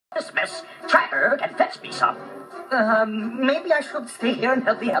Christmas, Tracker can fetch me some. Maybe I should stay here and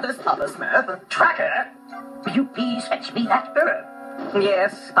help the others, Papa Smurf. Tracker, will you please fetch me that herb?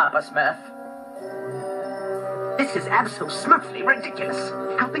 Yes, Papa Smurf. This is abso-smurfly ridiculous.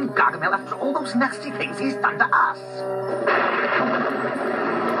 Helping Gargamel after all those nasty things he's done to us.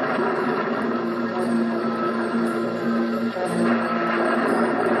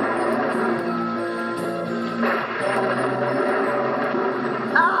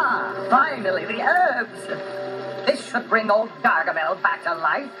 Finally, the herbs! This should bring old Gargamel back to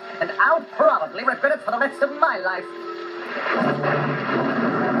life, and I'll probably regret it for the rest of my life.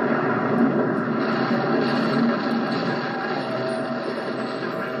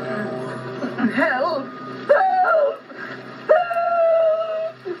 Help! Help!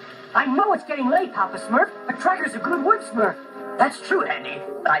 Help! I know it's getting late, Papa Smurf, but Tracker's a good wood Smurf. That's true, Andy,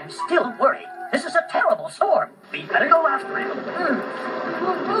 but I'm still worried. This is a terrible storm. We better go after him.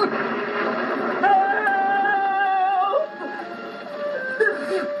 Help!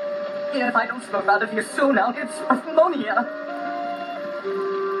 If I don't smurf out of here soon, I'll get pneumonia.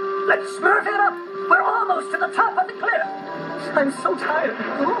 Let's smurf it up. We're almost to the top of the cliff. I'm so tired.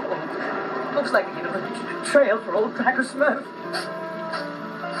 Oh, looks like a trail for old Tracker Smurf.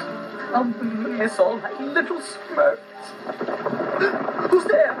 I'll miss all my little Smurfs. Who's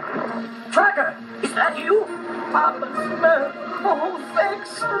there? Tracker, is that you? Papa Smurf. Oh, thanks,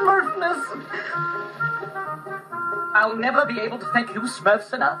 Smurfness. I'll never be able to thank you,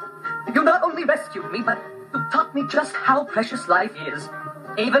 Smurfs, enough. You not only rescued me, but you taught me just how precious life is.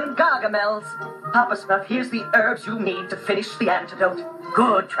 Even Gargamel's. Papa Smurf, here's the herbs you need to finish the antidote.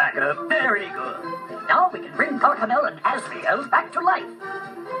 Good, Tracker. Very good. Now we can bring Gargamel and Azrael back to life.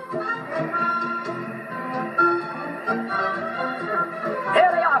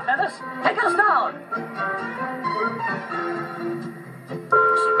 Here they are, fellas. Take us down.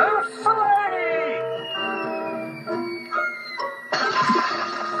 Smurfs away!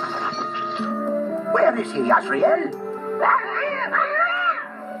 Where is he, Azrael?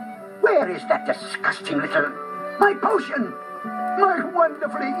 Where is that disgusting little... My potion! My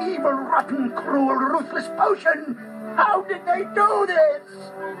wonderfully evil, rotten, cruel, ruthless potion! How did they do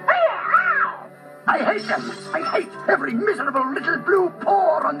this? I hate them! I hate every miserable little blue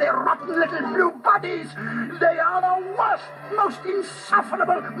pore on their rotten little blue bodies! They are the worst, most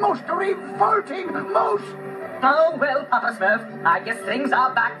insufferable, most revolting, most... Oh, well, Papa Smurf, I guess things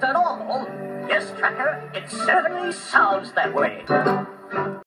are back to normal. Yes, Tracker, it certainly sounds that way.